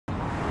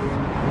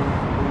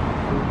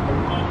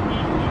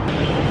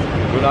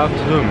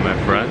afternoon, my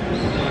friend.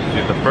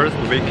 It's the first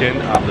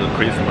weekend after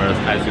Christmas.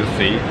 As you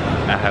see,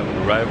 I have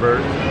arrived at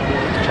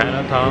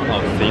Chinatown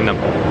of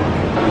Singapore.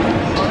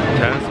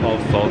 Tens of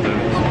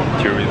thousands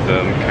of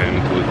tourism came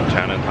to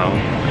Chinatown.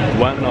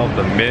 One of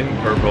the main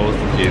purposes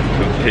is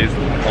to taste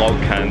all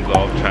kinds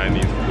of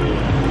Chinese food.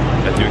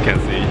 As you can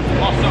see,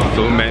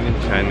 so many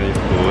Chinese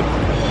food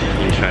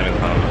in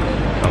Chinatown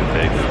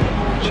complex.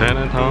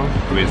 Chinatown,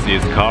 with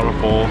its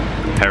colorful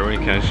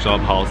hurricane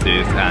shop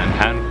houses and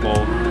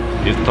handful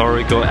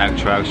historical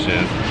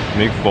attractions,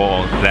 make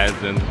for a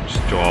pleasant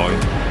joy.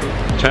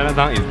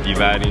 Chinatown is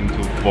divided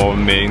into 4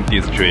 main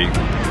districts,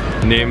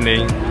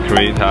 namely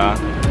Kreta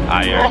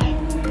Ayer,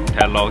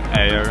 Telok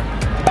Ayer,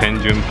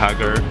 Tanjung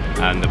Pagar,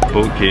 and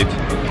Bukit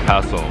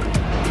Pasoh.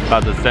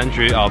 But the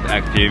center of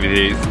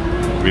activities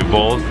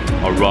revolves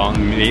around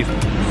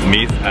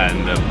Smith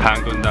and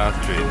Pagoda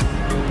streets.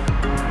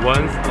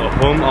 Once a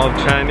home of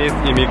Chinese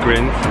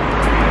immigrants,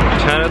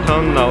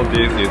 Chinatown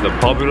nowadays is a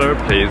popular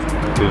place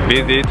to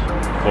visit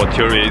for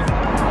tourists,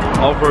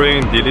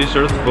 offering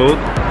delicious food,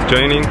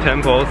 joining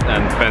temples,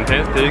 and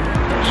fantastic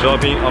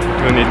shopping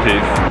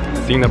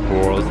opportunities.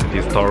 Singapore's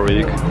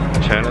historic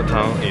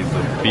Chinatown is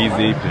a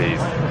busy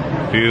place,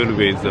 filled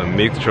with a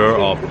mixture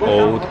of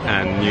old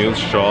and new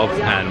shops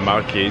and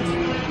markets.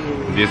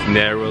 These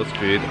narrow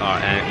streets are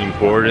an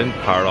important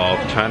part of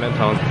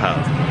Chinatown's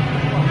past.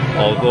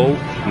 Although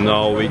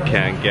now we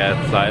can get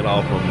sight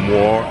of a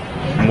more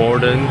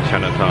modern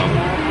Chinatown,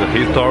 the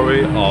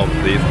history of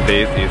this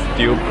place is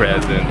still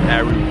present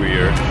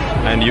everywhere,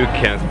 and you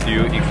can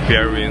still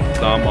experience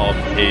some of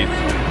its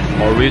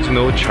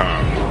original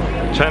charm.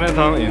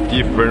 Chinatown is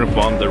different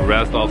from the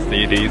rest of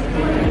cities.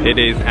 It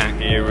is an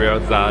area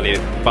that is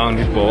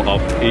bountiful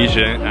of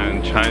Asian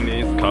and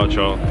Chinese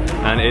culture,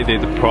 and it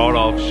is proud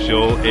of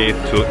show it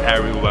to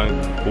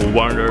everyone who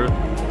wanders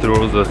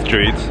through the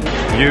streets.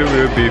 You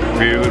will be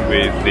filled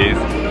with these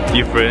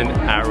different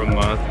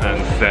aromas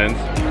and scents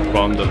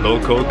from the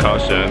local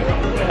culture,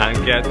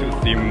 and get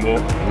to see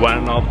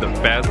one of the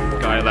best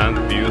skyline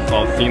views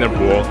of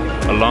Singapore,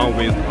 along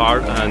with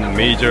art and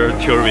major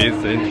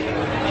tourist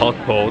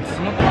hotspots.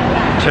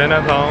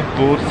 Chinatown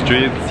Food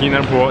Street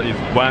Singapore is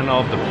one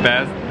of the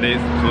best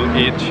places to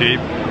eat cheap,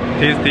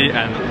 tasty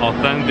and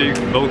authentic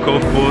local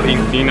food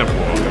in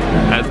Singapore.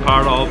 As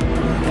part of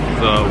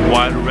the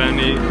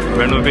wide-ranging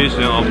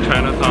renovation of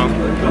Chinatown,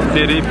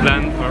 city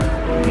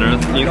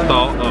planners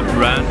installed a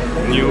brand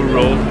new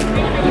roof,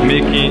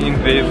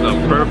 making this a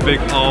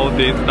perfect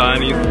all-day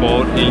dining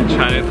spot in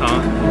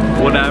Chinatown.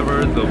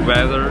 Whatever the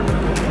weather,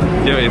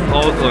 there is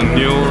also a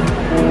new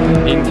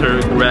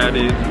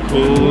integrated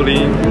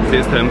cooling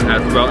system,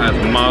 as well as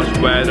much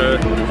wider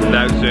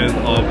selections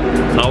of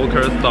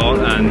hawker stalls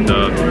and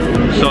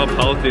shop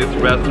houses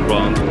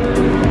restaurants,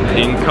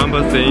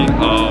 encompassing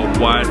a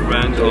wide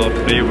range of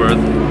flavors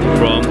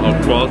from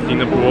across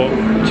Singapore,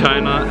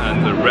 China,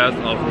 and the rest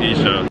of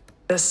Asia.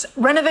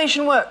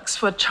 Renovation works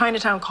for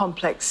Chinatown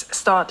complex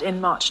start in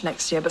March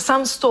next year, but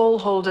some stall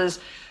holders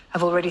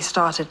have already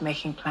started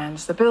making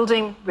plans. The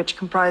building, which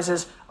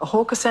comprises a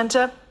hawker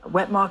centre, a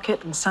wet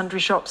market and sundry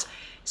shops,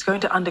 is going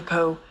to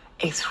undergo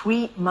a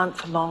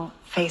 3-month-long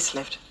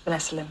facelift.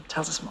 Vanessa Lim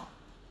tells us more.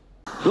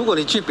 如果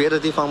你去别的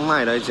地方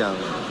卖来讲，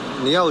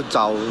你要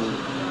找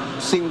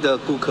新的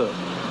顾客，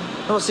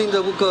那么新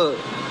的顾客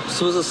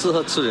是不是适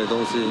合吃你的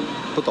东西？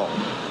不懂。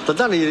等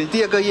到你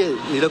第2个月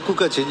你的顾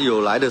客群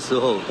有来的时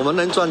候，我们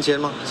能赚钱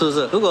吗？是不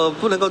是？如果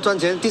不能够赚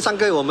钱，第3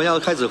个月我们要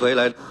开始回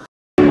来。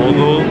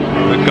 Although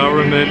the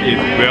government is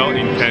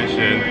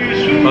well-intentioned,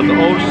 but the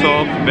old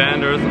shop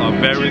vendors are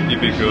very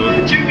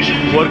difficult.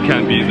 What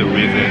can be the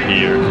reason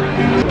here?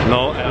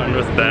 Now I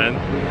understand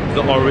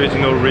the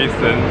original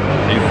reason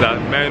is that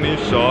many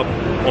shop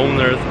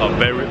owners are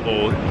very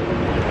old,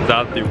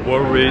 that they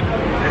worried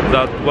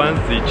that once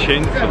they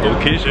change the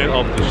location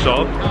of the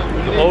shop,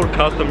 the old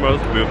customers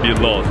will be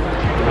lost,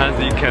 and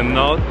they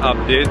cannot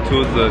update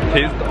to the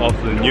taste of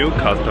the new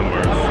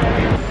customers.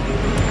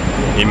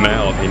 In my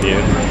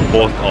opinion,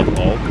 both of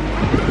all,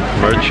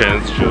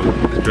 merchants should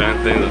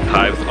strengthen the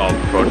types of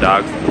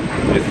products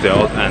they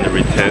sell and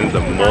retain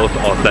the most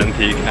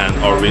authentic and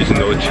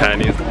original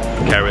Chinese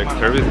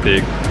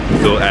characteristics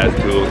so as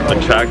to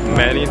attract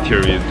many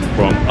tourists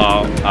from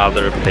all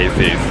other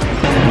places.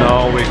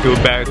 Now we go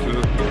back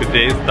to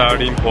today's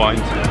starting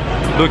point.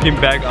 Looking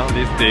back on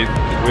this day,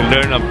 we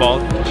learned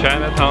about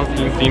Chinatown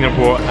in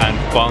Singapore and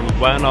found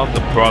one of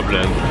the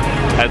problems.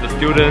 As a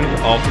student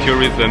of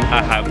tourism,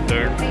 I have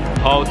learned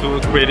how to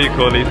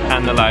critically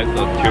analyze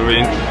a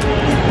tourist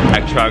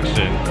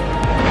attraction.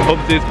 Hope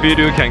this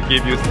video can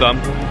give you some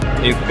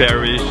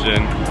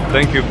inspiration.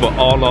 Thank you for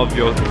all of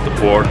your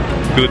support.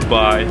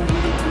 Goodbye.